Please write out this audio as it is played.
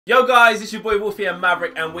Yo guys, it's your boy Wolfie and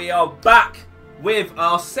Mavric, and we are back with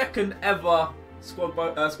our second ever squad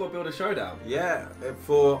builder showdown. Yeah,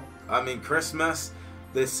 for Christmas,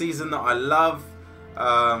 this season that I love.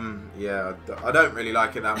 Yeah, I don't really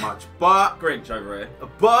like it that much, but Grinch over here.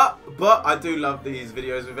 But I do love these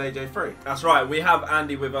videos with AJ3. That's right. We have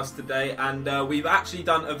Andy with us today, and we've actually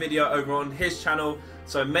done a video over on his channel.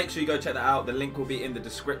 So make sure you go check that out. The link will be in the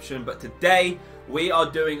description. But today we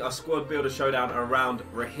are doing a squad builder showdown around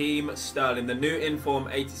Raheem Sterling, the new inform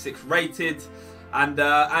 86 rated. And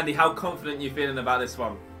Andy, how confident are you feeling about this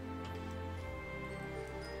one?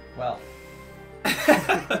 Well,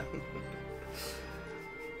 I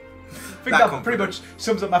think that pretty much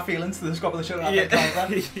sums up my feelings to the squad builder showdown at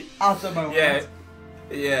the moment.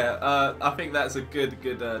 Yeah, I think that's a good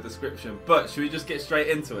description. But should we just get straight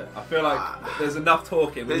into it? I feel like there's enough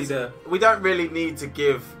talking. We don't really need to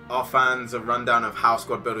give our fans a rundown of how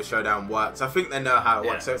Squad Builder Showdown works. I think they know how it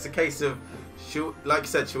works. So it's a case of, like you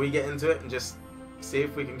said, should we get into it and just see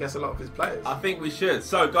if we can guess a lot of his players? I think we should.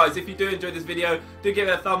 So guys, if you do enjoy this video, do give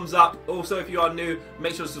it a thumbs up. Also, if you are new,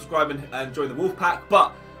 make sure to subscribe and join the Wolf Pack.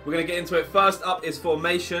 But we're going to get into it. First up is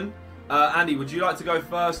formation. Andy, would you like to go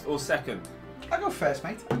first or second? I'll go first,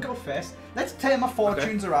 mate. I'll go first. Let's turn my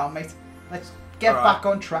fortunes around, mate. Let's get back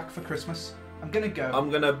on track for Christmas. I'm going to go.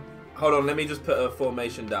 Hold on, let me just put a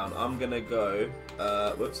formation down. I'm going to go,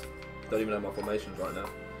 whoops, don't even know my formations right now.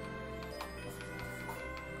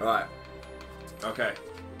 Alright. Okay.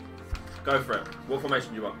 Go for it. What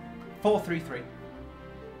formation do you want? 4-3-3.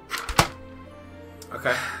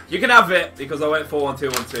 Okay. You can have it because I went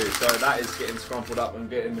 4-1-2-1-2, so that is getting scrumpled up and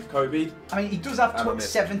getting the Kobe. I mean, he does have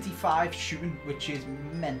 75 shooting, which is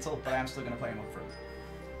mental, but I am still going to play him up front.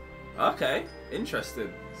 Okay, interesting.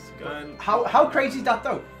 How crazy is that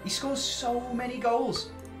though? He scores so many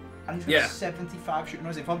goals, and he's got 75 shooting.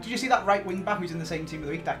 Did you see that right wing back who's in the same team of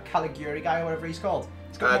the week? That Caligiuri guy, or whatever he's called.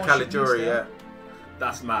 Caligiuri, yeah.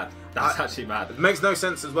 That's mad. That's actually mad. It makes no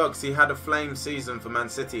sense as well because he had a flame season for Man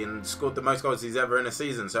City and scored the most goals he's ever in a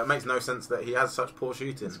season. So it makes no sense that he has such poor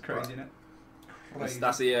shooting. It's crazy, isn't it? Crazy.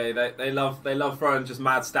 That's they love throwing just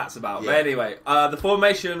mad stats about. Yeah. But anyway, the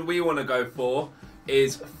formation we want to go for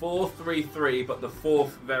is 4-3-3, but the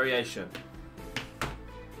fourth variation.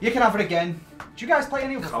 You can have it again. Do you guys play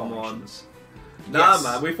any other formations? Come on. Nah,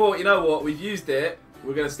 man. We thought, you know what? We've used it.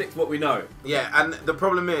 We're going to stick to what we know. Yeah, and the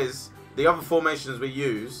problem is, the other formations we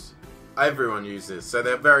use, everyone uses, so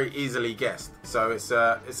they're very easily guessed. So it's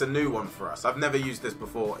a new one for us. I've never used this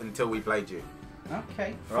before until we played you.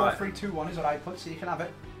 Okay, 4-3-2-1 is what I put, so you can have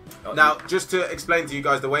it. Now, just to explain to you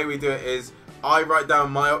guys, the way we do it is, I write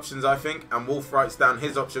down my options, I think, and Wolf writes down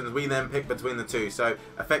his options. We then pick between the two. So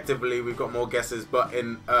effectively, we've got more guesses, but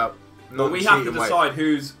in non-cheating we have to decide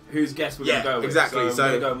whose guess we're going to go with. Exactly. So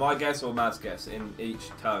we're going to go my guess or Mad's guess in each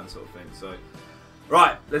turn, sort of thing. So.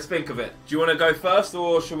 Right, let's think of it. Do you want to go first,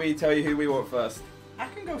 or should we tell you who we want first? I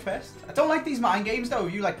can go first. I don't like these mind games, though.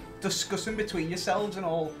 You like discussing between yourselves and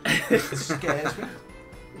all. It scares me.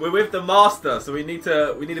 We're with the master, so we need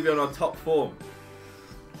to be on our top form.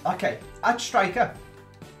 Okay, at striker,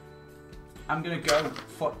 I'm gonna go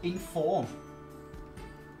for inform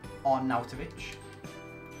on Nautovic.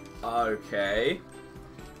 Okay.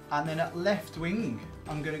 And then at left wing,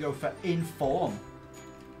 I'm gonna go for inform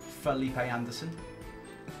Felipe Anderson.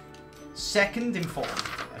 Second inform,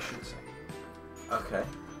 I should say. Okay.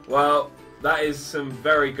 Well, that is some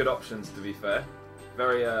very good options, to be fair.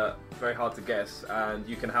 Very hard to guess, and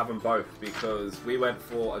you can have them both because we went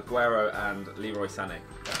for Aguero and Leroy Sané.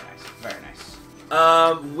 Very nice.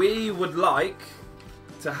 We would like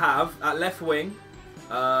to have at left wing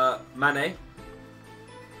Mane,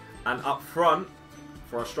 and up front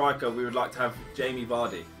for a striker we would like to have Jamie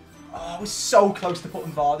Vardy. Oh, I was so close to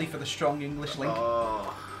putting Vardy for the strong English link.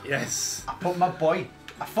 Oh, yes. I put my boy.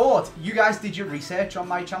 I thought you guys did your research on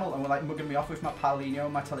my channel and were like mugging me off with my Paulinho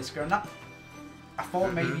and my Talisca and that. I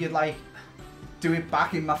thought maybe you'd like do it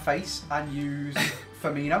back in my face and use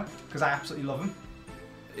Firmino because I absolutely love him.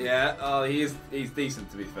 Yeah, he's decent,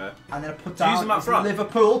 to be fair. And then I put down his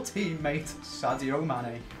Liverpool teammate Sadio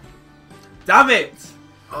Mane. Damn it!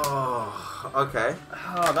 Oh, okay.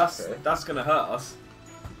 Oh, that's gonna hurt us.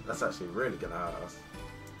 That's actually really gonna hurt us.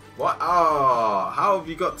 What? Oh, how have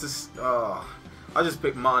you got to? Oh, I just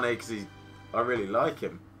picked Mane because I really like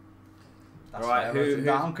him. That's right. I wrote him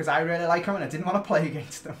down because I really like him and I didn't want to play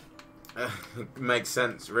against him. Makes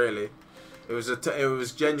sense, really. It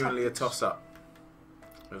was genuinely a toss-up.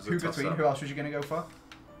 Who else was you going to go for?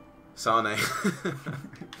 Sane.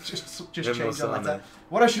 just change the letter.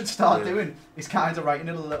 What I should start doing is kind of writing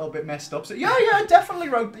it a little bit messed up. So yeah, I definitely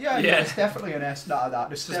wrote. Yeah, it's definitely an S. No,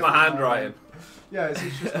 that. It's just my handwriting. Yeah, it's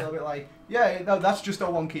just a little bit like, yeah, no, that's just a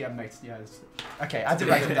wonky M, mate. Yeah. Okay, I did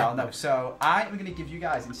write it down though. So I am going to give you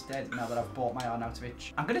guys instead, now that I've bought my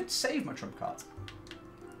Arnautovic, I'm going to save my trump card.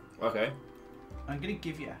 Okay. I'm going to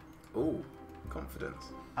give you. Ooh, confidence.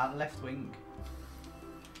 At left wing.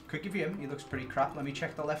 Could give you him. He looks pretty crap. Let me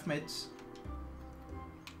check the left mids.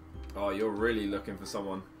 Oh, you're really looking for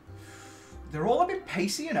someone. They're all a bit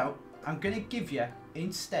pacey, you know. I'm going to give you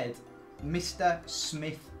instead Mr.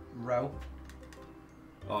 Smith Rowe.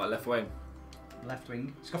 Oh, left wing. Left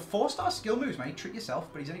wing. He's got 4-star skill moves, mate. Treat yourself.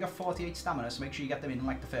 But he's only got 48 stamina, so make sure you get them in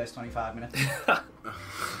like the first 25 minutes.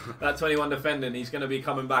 That 21 defending, he's going to be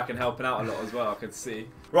coming back and helping out a lot as well, I can see.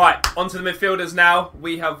 Right, on to the midfielders now.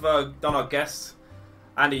 We have done our guests.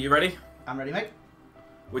 Andy, you ready? I'm ready, mate.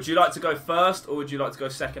 Would you like to go first, or would you like to go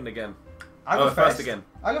second again? I'll go first again.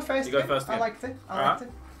 I'll go first. You go first again. I liked it. I liked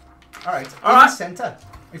it. All right. All right. Centre.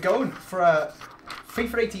 We're going for a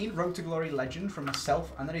FIFA 18 Road to Glory legend from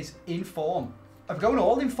myself, and that is in form. I'm going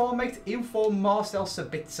all in form, mate. In form, Marcel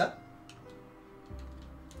Sabitzer.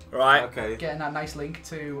 Right. Okay. Getting that nice link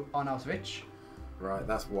to Arnautovic. Right,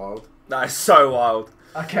 that's wild. That is so wild.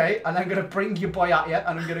 Okay, and I'm going to bring your boy at you,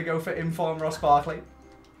 and I'm going to go for in form Ross Barkley.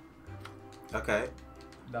 Okay.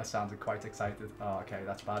 That sounded quite excited. Oh, okay,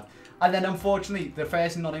 that's bad. And then, unfortunately, the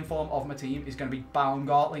first non-inform of my team is going to be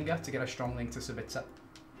Baumgartlinger to get a strong link to Sabitzer.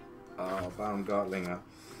 Oh, Baumgartlinger.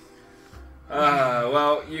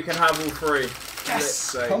 Well, you can have all three.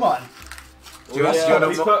 Yes! Come on.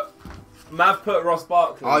 Mav put Ross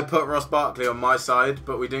Barkley. I put Ross Barkley on my side,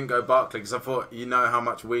 but we didn't go Barkley because I thought, you know how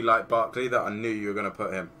much we like Barkley, that I knew you were going to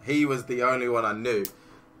put him. He was the only one I knew.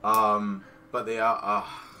 But they are...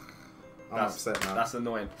 I'm upset now. That's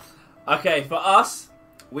annoying. Okay, for us,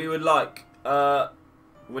 we would like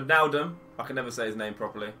Wijnaldum. I can never say his name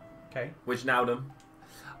properly. Okay. Wijnaldum.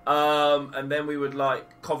 And then we would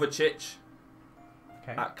like Kovacic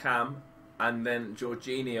at cam, and then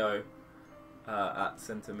Jorginho at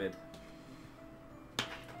centre mid.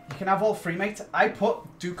 You can have all three, mate. I put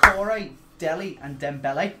Doucouré, Dele, and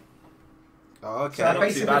Dembele. Oh, okay. So I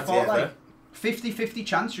basically bad, thought yeah, like 50-50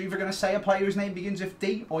 chance. You're either going to say a player whose name begins with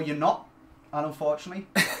D, or you're not. And unfortunately,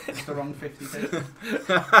 it's the wrong 50-50.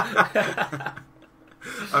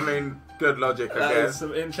 I mean, good logic, I That guess. is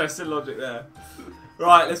some interesting logic there.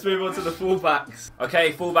 Right, let's move on to the fullbacks.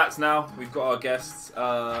 Okay, fullbacks now. We've got our guests.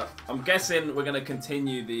 I'm guessing we're going to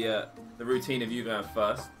continue the routine of you going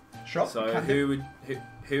first. Sure. So who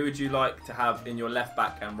would you like to have in your left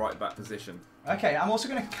back and right back position? Okay, I'm also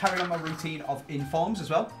going to carry on my routine of informs as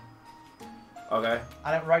well. Okay.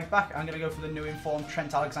 And at right back, I'm going to go for the new informed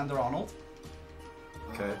Trent Alexander-Arnold.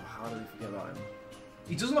 Okay. How do we forget about him?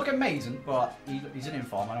 He doesn't look amazing, but he's an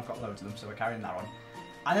inform, and I've got loads of them, so we're carrying that on.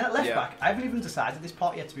 And then at left back, I haven't even decided this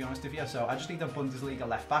part yet, to be honest with you, so I just need a Bundesliga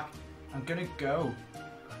left back. I'm going to go...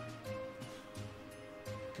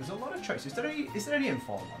 There's a lot of choices. Is there any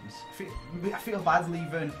inform ones? I feel bad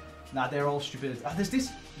leaving... Nah, they're all stupid. There's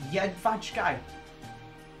this Jedvaj guy.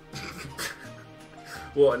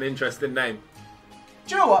 What an interesting name.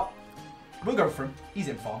 Do you know what? We'll go for him. He's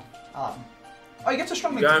in form. I'll have him. Oh, you get to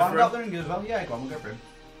strong link to Baumgartlinger as well? Yeah, go on, we'll go for him.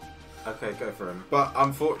 Okay, go for him. But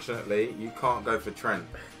unfortunately, you can't go for Trent.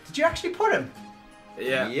 Did you actually put him?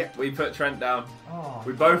 Yeah, Yep. we put Trent down. Oh,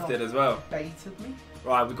 We both did as well. Baited me.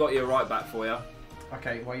 Right, we've got your right back for you.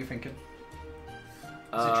 Okay, what are you thinking?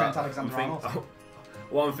 Is it Trent Alexander-Arnold?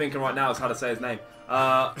 What I'm thinking right now is how to say his name.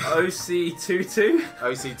 OC22?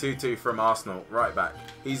 OC22 from Arsenal, right back.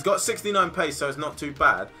 He's got 69 pace, so it's not too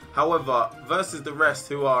bad. However, versus the rest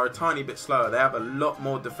who are a tiny bit slower, they have a lot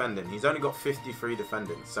more defending. He's only got 53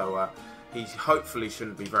 defending, so he hopefully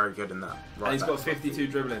shouldn't be very good in that. Right, And he's got 52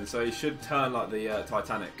 dribbling, so he should turn like the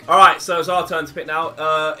Titanic. Alright, so it's our turn to pick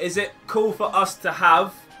now. Is it cool for us to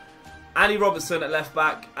have Andy Robertson at left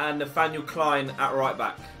back and Nathaniel Klein at right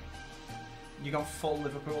back? You got full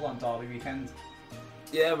Liverpool on Derby weekend.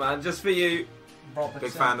 Yeah, man, just for you. Robertson.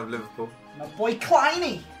 Big fan of Liverpool. My boy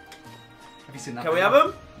Kleiny. Have you seen that? Can we video? have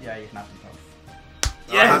him? Yeah, you can have them both.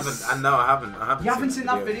 Yes! I haven't. You haven't seen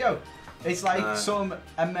that video? It's like No. some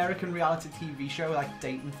American reality TV show, like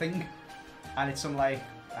dating thing, and it's some like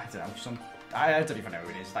I don't know, I don't even know who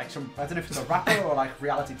it is. Like some, I don't know if it's a rapper or like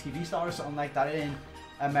reality TV star or something like that in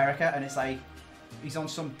America, and it's like he's on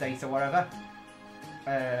some date or whatever,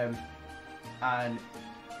 and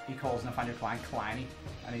he calls Nathaniel Klein Kleiny,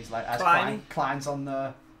 and he's like, as Klein's on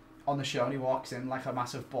the show, and he walks in like a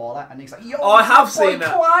massive baller, and he's like, "Yo, I have boy seen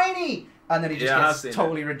that. Kleiny," and then he just Yeah, gets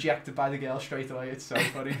totally rejected by the girl straight away. It's so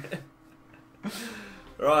funny.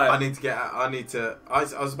 Right. I need to get out. I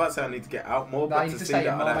was about to say I need to get out more, No, but you to need to see stay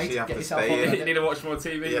that in more, I'd mate. actually have Get to yourself stay up in. You need to watch more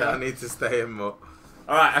TV. Yeah, I need to stay in more.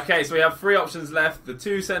 Alright, okay, so we have 3 options left. The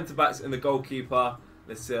 2 centre-backs and the goalkeeper.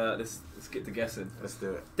 Let's get to guessing. Let's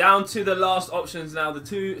do it. Down to the last options now. The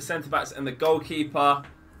 2 centre-backs and the goalkeeper.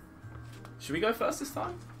 Should we go first this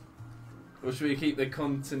time? Or should we keep the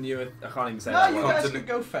continuity? I can't even say that No, you word. guys can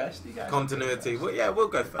go first. You guys Continuity. Well, yeah, we'll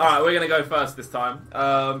go first. Alright, we're going to go first this time.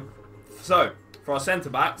 So, for our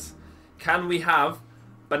centre-backs, can we have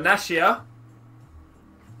Benashia?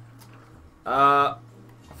 I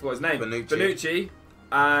forgot his name. Bonucci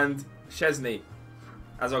and Chesney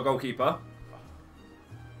as our goalkeeper.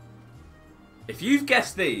 If you've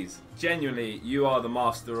guessed these, genuinely, you are the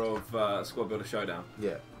master of Squad Builder Showdown.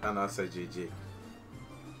 Yeah, and I say GG.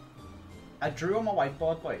 I drew on my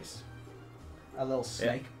whiteboard, boys, a little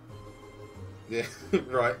snake. Yeah,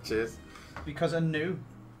 right, cheers. Because I knew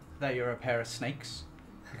that you're a pair of snakes.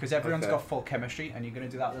 Because everyone's got full chemistry, and you're going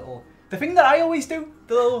to do that little... The thing that I always do,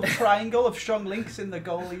 the little triangle of strong links in the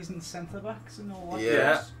goalies and centre-backs and all that.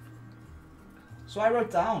 Yeah. So I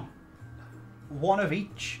wrote down one of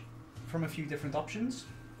each from a few different options.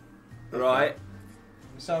 Right.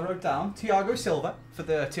 So I wrote down Thiago Silva for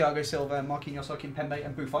the Thiago Silva, Marquinhos, Kimpembe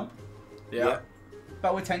and Buffon. Yeah.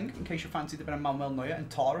 Boateng, in case you fancied a bit of Manuel Neuer and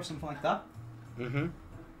Tor or something like that. Mm-hmm.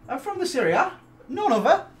 And from the Serie A, none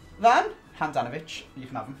other than Handanovic. You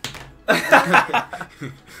can have him.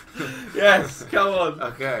 Yes, come on.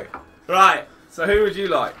 Okay. Right, so who would you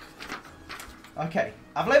like? Okay,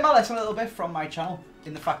 I've learned my lesson a little bit from my channel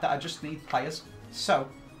in the fact that I just need players. So,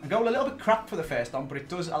 I'm going a little bit crap for the first one, but it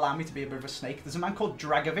does allow me to be a bit of a snake. There's a man called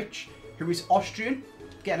Dragovic, who is Austrian,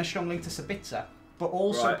 getting a strong link to Sabitzer, but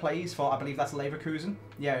also plays for, I believe that's Leverkusen.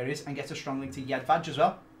 Yeah, it is, and gets a strong link to Jedvaj as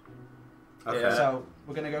well. Okay. Yeah. So,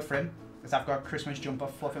 we're going to go for him, because I've got a Christmas jumper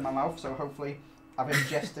fluff in my mouth, so hopefully I've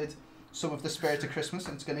ingested some of the spirit of Christmas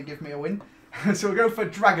and it's going to give me a win. So we'll go for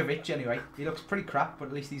Dragovic anyway. He looks pretty crap, but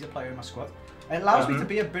at least he's a player in my squad. It allows me to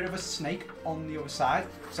be a bit of a snake on the other side.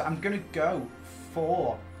 So I'm going to go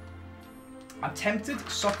for... I'm tempted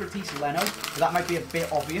Socrates Leno, but that might be a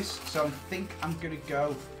bit obvious. So I think I'm going to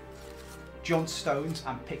go John Stones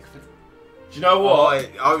and Pickford. Do you know what?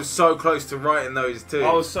 I was so close to writing those too.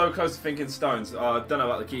 I was so close to thinking Stones. I don't know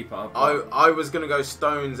about the keeper. I was going to go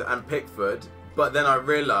Stones and Pickford, but then I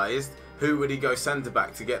realised who would he go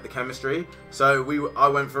centre-back to get the chemistry. So I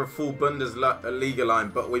went for a full Bundesliga line,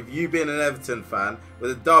 but with you being an Everton fan,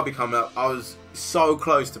 with the derby coming up, I was so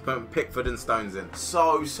close to putting Pickford and Stones in.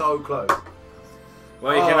 So close.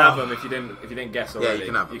 Well, you can have them if you didn't guess already. Yeah, you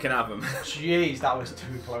can have them. You can have them. Jeez, that was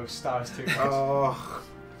too close. That was too close. Oh.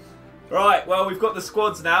 Right, well, we've got the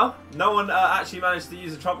squads now. No one actually managed to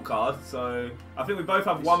use a trump card, so I think we both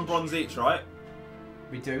have 1 bronze each, right?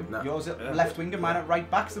 We do. No. Yours at left winger, mine at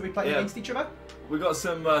right back, so we play against each other? We've got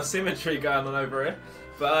some symmetry going on over here.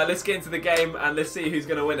 But let's get into the game and let's see who's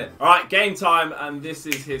going to win it. Alright, game time, and this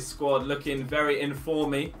is his squad looking very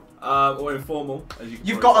informal, as you can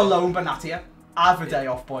You've probably got a say. loan, Benatia. Have a day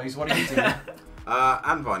off, boys. What are you doing?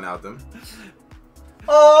 And Wijnaldum.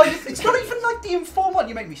 Oh, it's not even like the informal one.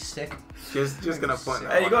 You make me sick. Just going to point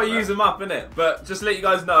that Hey, you one got to out use there. them up, innit? But just to let you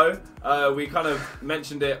guys know, we kind of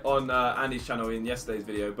mentioned it on Andy's channel in yesterday's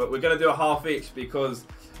video, but we're going to do a half each because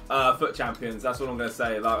foot champions, that's what I'm going to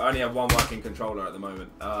say. Like, I only have 1 working controller at the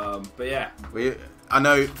moment. But yeah. I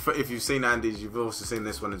know if you've seen Andy's, you've also seen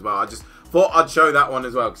this one as well. I just thought I'd show that one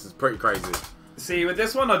as well because it's pretty crazy. See, with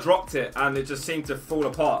this one, I dropped it and it just seemed to fall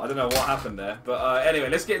apart. I don't know what happened there. But anyway,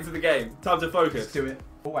 let's get into the game. Time to focus. Let's do it.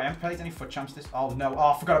 Oh, I haven't played any foot champs this... Oh, no.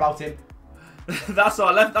 Oh, I forgot about him. That's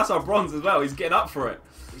our bronze as well. He's getting up for it.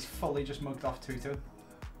 He's fully just mugged off 2-2.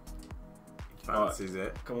 Fancies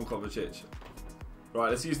it. Come on, Kovacic. Right,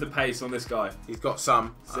 let's use the pace on this guy. He's got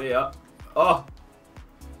some. See ya. Oh!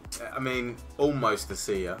 I mean, almost a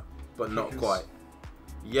seer, but not Because- quite.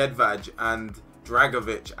 Jedvaj and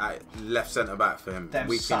Dragovic at left centre back for him.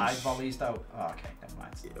 Them side volleys, though. Oh, okay. Never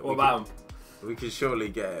mind. What about him? We can surely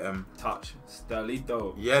get him. Touch.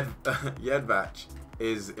 Stelito. Jedvaj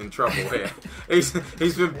is in trouble here. He's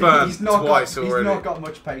been burnt twice already. He's not got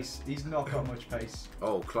much pace. He's not got much pace.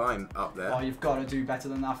 Oh, Klein up there. Oh, you've got to do better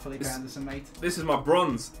than that, Felipe Anderson, mate. This is my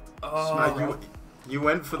bronze. Oh, Mate, you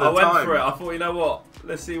went for the I time. went for it. I thought, you know what?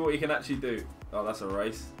 Let's see what he can actually do. Oh, that's a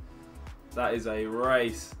race. That is a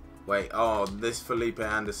race. Wait, oh, this Felipe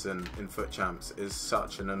Anderson in foot champs is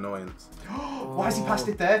such an annoyance. Why has he passed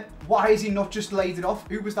it there? Why has he not just laid it off?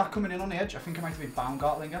 Who was that coming in on the edge? I think it might have been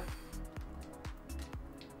Baumgartlinger.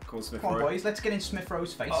 Come on, Smith Come on, Rowe. boys. Let's get in Smith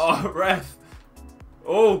Rowe's face. Oh, ref.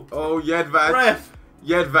 Oh, Oh, Jedvaj. ref.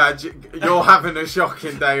 Jedvaj, you're having a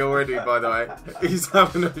shocking day already, by the way. He's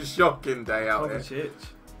having a shocking day out here. Kovacic.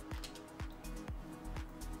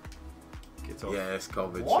 Get off. Yes,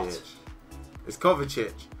 Kovacic. What? It's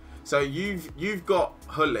Kovacic. So you've got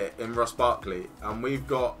Hullet in Ross Barkley, and we've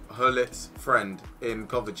got Hullet's friend in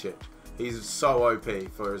Kovacic. He's so OP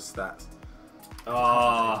for his stats.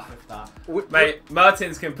 Oh, mate,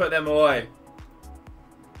 Mertens can put them away.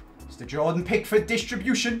 It's the Jordan Pickford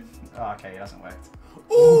distribution. Oh, okay, it hasn't worked.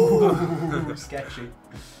 Ooh, sketchy.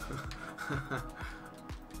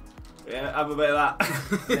 Yeah, have a bit of that.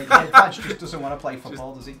 Gedvadge just doesn't want to play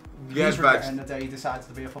football, does he? He's regretting the day he decides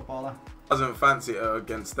to be a footballer. Doesn't fancy it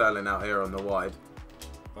against Sterling out here on the wide.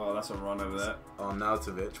 Oh, that's a run over there. Oh,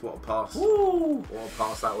 Nautovic, what a pass. Woo. What a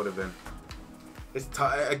pass that would have been. It's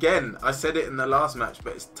again, I said it in the last match,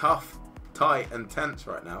 but it's tough, tight and tense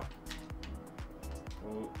right now.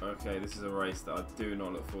 Oh, okay, this is a race that I do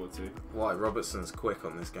not look forward to. Why? Robertson's quick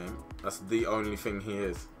on this game. That's the only thing he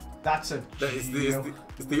is. That's a it's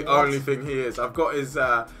the only thing he is. I've got his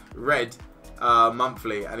red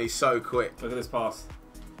monthly, and he's so quick. Look at this pass.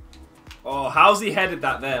 Oh, how's he headed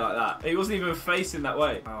that there like that? He wasn't even facing that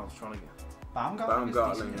way. Oh, I was trying to get...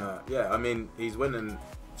 Baumgartling, yeah, I mean, he's winning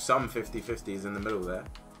some 50-50s in the middle there.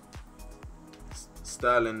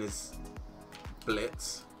 Sterling is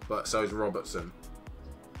blitz, but so is Robertson.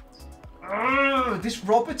 This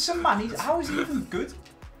Robertson, man, how is he even good?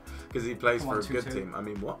 Because he plays for a good team. I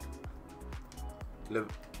mean, what?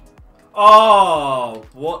 Oh,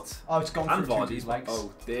 what? Oh, it's gone and through Vardy's legs.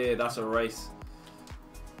 Oh dear, that's a race.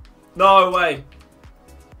 No way.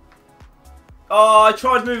 Oh, I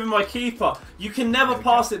tried moving my keeper. You can never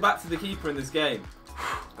pass it back to the keeper in this game.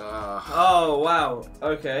 Oh, wow.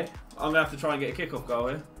 Okay. I'm going to have to try and get a kickoff goal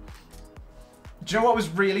here. Do you know what was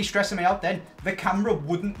really stressing me out then? The camera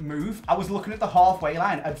wouldn't move. I was looking at the halfway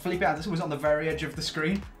line and Felipe Anderson was on the very edge of the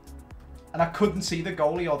screen. And I couldn't see the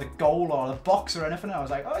goalie or the goal or the box or anything. I was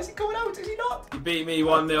like, oh, is he going out? Is he not? You beat me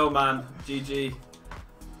 1-0, man. GG.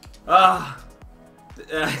 Ah.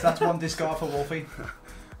 So that's one discard for Wolfie.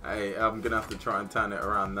 Hey, I'm going to have to try and turn it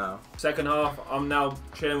around now. Second half, I'm now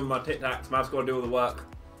chilling with my tic-tacs. Mav's got to do all the work.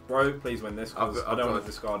 Bro, please win this because I don't want to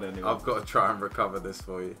discard it anymore. I've got to try and recover this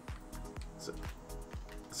for you.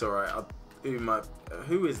 It's alright.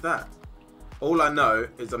 Who is that? All I know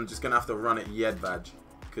is I'm just going to have to run it Gedvadge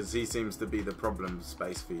because he seems to be the problem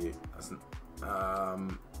space for you.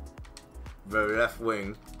 The left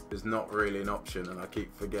wing is not really an option and I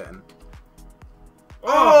keep forgetting.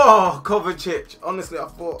 Oh, Kovacic. Honestly, I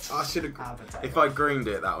thought I should have... If I greened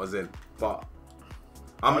it, that was in. But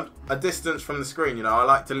I'm a distance from the screen, you know. I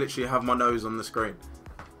like to literally have my nose on the screen.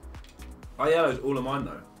 Oh, yeah, it's all of mine,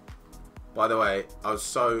 though. By the way, I was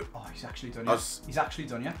so... Oh, he's actually done, yeah. He's actually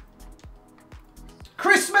done, yeah.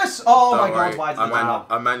 Christmas! Oh, my God, why did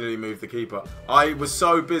I manually moved the keeper. I was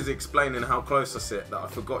so busy explaining how close I sit that I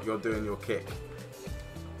forgot you're doing your kick.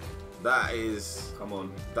 That is... Come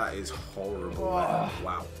on. That is horrible. Oh.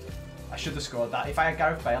 Wow. I should have scored that. If I had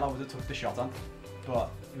Gareth Bale, I would have took the shot on. But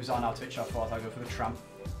it was on our Twitch, I thought I'd go for the tramp.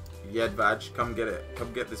 Gedvadge, come get it.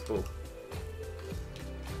 Come get this ball.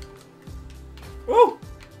 Ooh!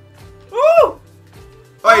 Ooh!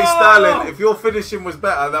 Hey, Sterling, if your finishing was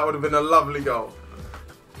better, that would have been a lovely goal.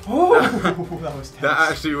 Oh, that was tense.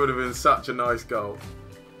 That actually would have been such a nice goal.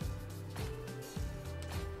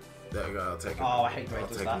 There we go, I'll take it. Oh, I hate the way he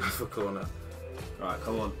does that. I'll take it for corner. Right,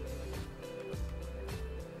 come on.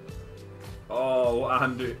 Oh,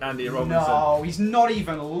 Andy Robinson. No, he's not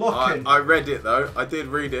even looking. I read it though. I did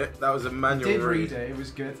read it. That was a manual read. You did read it. It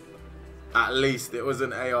was good. At least it was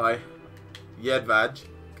an AI. Gedvadge.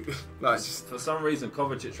 Like just... For some reason,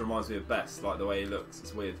 Kovacic reminds me of Best, like the way he looks.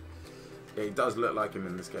 It's weird. Yeah, he does look like him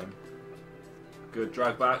in this game. Good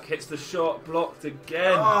drag back, hits the shot, blocked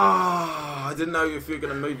again. Oh, I didn't know if you were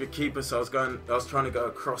going to move your keeper, so I was trying to go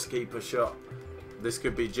a cross keeper shot. This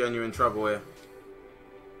could be genuine trouble here.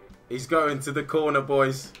 He's going to the corner,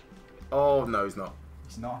 boys. Oh, no, he's not.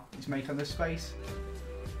 He's not. He's making the space.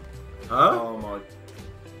 Huh? Oh, my.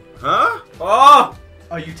 Huh? Oh!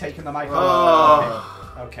 Are you taking the mic?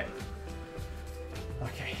 Oh. Okay.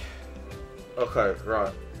 Okay. Okay,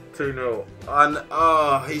 right. 2-0.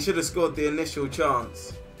 And, he should have scored the initial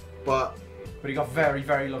chance. But he got very,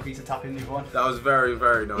 very lucky to tap in the one. That was very,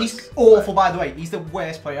 very nice. He's awful, by the way. He's the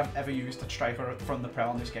worst player I've ever used to striker from the Prem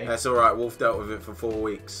on this game. That's alright. Wolf dealt with it for 4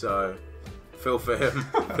 weeks, so feel for him.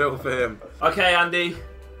 Feel for him. Okay, Andy.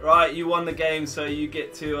 Right, you won the game, so you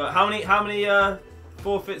get to... how many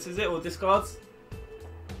forfeits is it, or discards?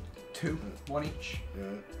 2. 1 each. Yeah.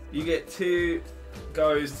 You get 2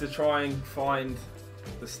 goes to try and find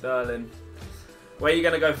the Sterling. Where are you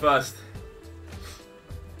going to go first?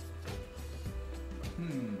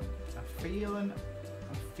 I'm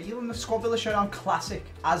feeling the Squad Builder Showdown Classic,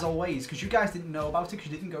 as always, because you guys didn't know about it,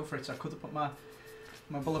 because you didn't go for it, so I could have put my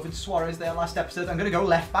my beloved Suarez there last episode. I'm going to go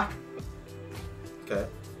left back. Okay.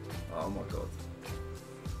 Oh my god.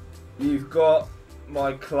 You've got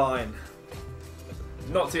my Klein.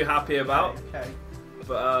 Not too happy about. Okay.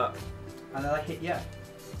 But and then I hit you.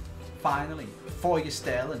 Finally, for your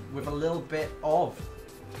Sterling with a little bit of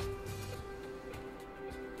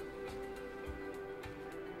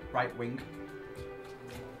right wing.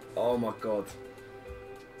 oh my god.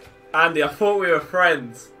 Andy, I thought we were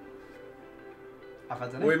friends. I've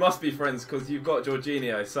had We must be friends because you've got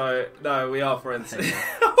Jorginho. So no, we are friends. Do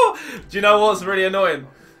you know what's really annoying?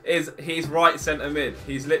 Is he's right centre mid.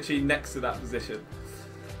 He's literally next to that position.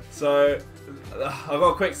 So I've got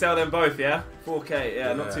a quick sell them both. Yeah, 4K.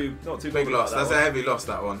 Yeah, not too big loss. That's a heavy loss.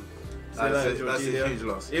 That one. That's a huge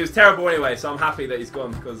loss. He was terrible anyway, so I'm happy that he's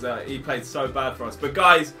gone because he played so bad for us. But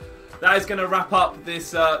guys, that is going to wrap up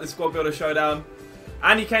this this squad builder showdown.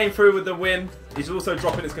 And he came through with the win. He's also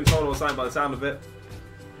dropping his controller or something by the sound of it.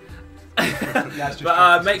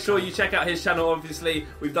 But make sure you check out his channel. Obviously,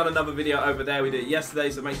 we've done another video over there. We did it yesterday,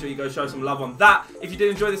 so make sure you go show some love on that. If you did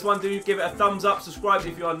enjoy this one, do give it a thumbs up. Subscribe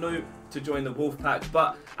if you are new to join the Wolf Pack.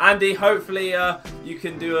 But Andy, hopefully you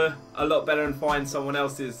can do a lot better and find someone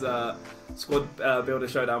else's squad builder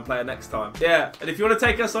showdown player next time. Yeah, and if you want to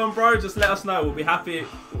take us on, bro, just let us know. We'll be happy.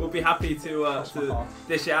 We'll be happy to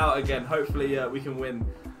dish it out again. Hopefully, we can win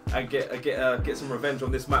and get some revenge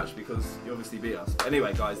on this match because you obviously beat us. But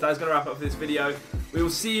anyway, guys, that's gonna wrap up for this video. We will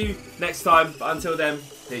see you next time. But until then,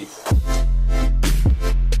 peace.